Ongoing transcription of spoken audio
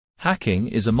Hacking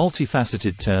is a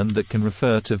multifaceted term that can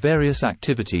refer to various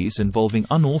activities involving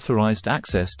unauthorized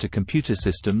access to computer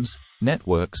systems,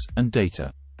 networks, and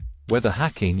data. Whether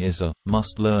hacking is a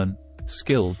must-learn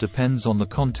skill depends on the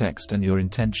context and your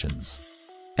intentions.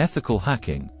 Ethical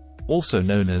hacking, also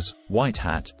known as white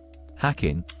hat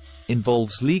hacking,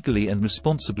 involves legally and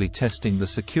responsibly testing the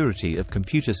security of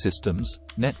computer systems,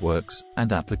 networks,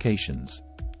 and applications.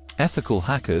 Ethical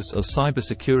hackers are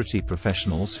cybersecurity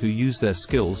professionals who use their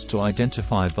skills to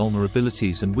identify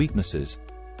vulnerabilities and weaknesses,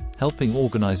 helping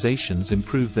organizations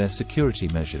improve their security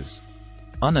measures.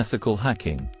 Unethical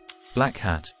hacking, black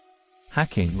hat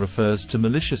hacking, refers to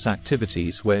malicious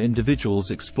activities where individuals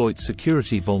exploit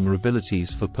security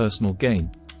vulnerabilities for personal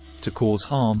gain, to cause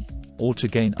harm, or to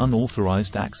gain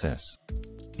unauthorized access.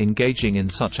 Engaging in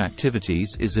such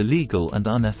activities is illegal and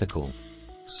unethical.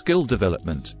 Skill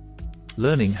development.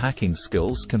 Learning hacking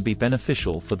skills can be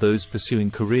beneficial for those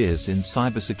pursuing careers in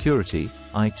cybersecurity,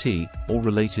 IT, or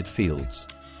related fields.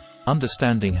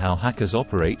 Understanding how hackers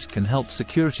operate can help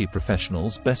security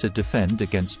professionals better defend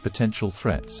against potential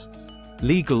threats.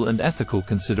 Legal and ethical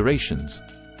considerations.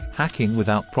 Hacking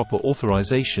without proper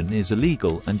authorization is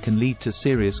illegal and can lead to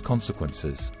serious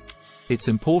consequences. It's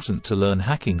important to learn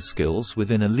hacking skills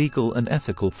within a legal and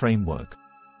ethical framework.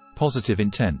 Positive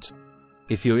intent.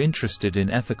 If you're interested in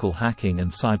ethical hacking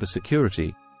and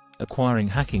cybersecurity, acquiring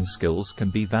hacking skills can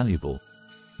be valuable.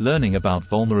 Learning about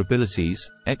vulnerabilities,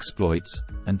 exploits,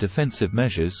 and defensive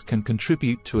measures can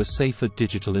contribute to a safer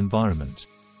digital environment.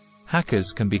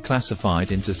 Hackers can be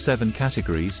classified into 7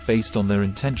 categories based on their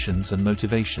intentions and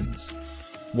motivations.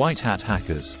 White hat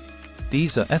hackers.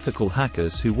 These are ethical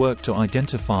hackers who work to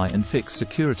identify and fix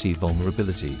security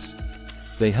vulnerabilities.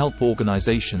 They help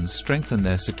organizations strengthen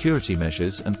their security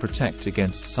measures and protect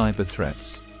against cyber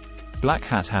threats. Black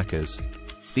hat hackers.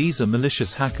 These are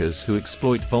malicious hackers who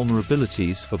exploit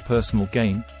vulnerabilities for personal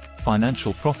gain,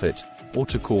 financial profit, or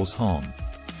to cause harm.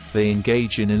 They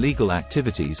engage in illegal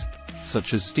activities,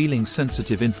 such as stealing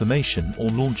sensitive information or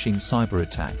launching cyber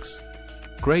attacks.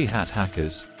 Gray hat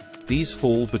hackers. These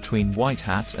fall between white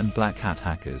hat and black hat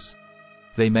hackers.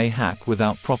 They may hack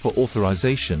without proper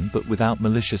authorization but without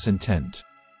malicious intent.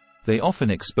 They often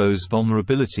expose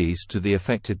vulnerabilities to the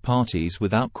affected parties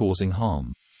without causing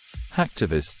harm.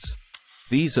 Hacktivists.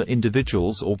 These are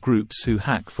individuals or groups who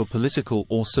hack for political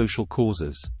or social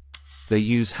causes. They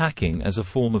use hacking as a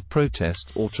form of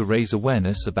protest or to raise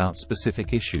awareness about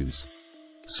specific issues.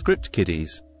 Script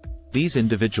kiddies. These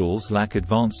individuals lack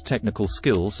advanced technical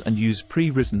skills and use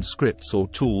pre-written scripts or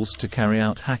tools to carry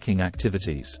out hacking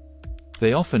activities.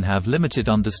 They often have limited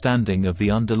understanding of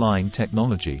the underlying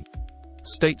technology.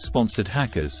 State-sponsored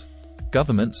hackers.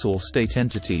 Governments or state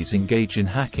entities engage in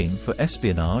hacking for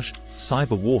espionage,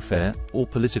 cyber warfare, or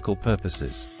political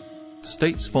purposes.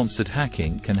 State-sponsored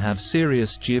hacking can have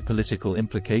serious geopolitical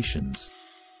implications.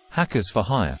 Hackers for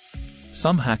hire.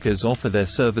 Some hackers offer their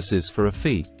services for a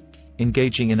fee,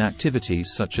 engaging in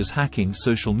activities such as hacking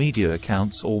social media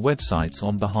accounts or websites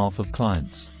on behalf of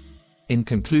clients. In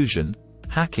conclusion,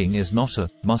 hacking is not a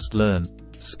must-learn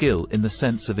skill in the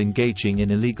sense of engaging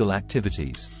in illegal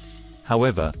activities.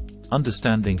 However,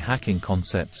 understanding hacking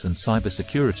concepts and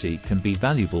cybersecurity can be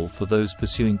valuable for those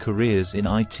pursuing careers in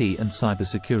IT and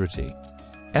cybersecurity.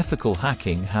 Ethical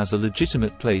hacking has a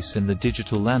legitimate place in the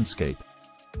digital landscape,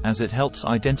 as it helps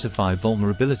identify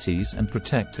vulnerabilities and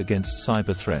protect against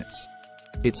cyber threats.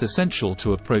 It's essential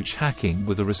to approach hacking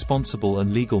with a responsible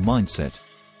and legal mindset,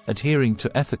 adhering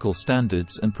to ethical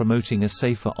standards and promoting a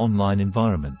safer online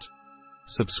environment.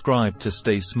 Subscribe to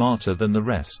stay smarter than the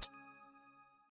rest.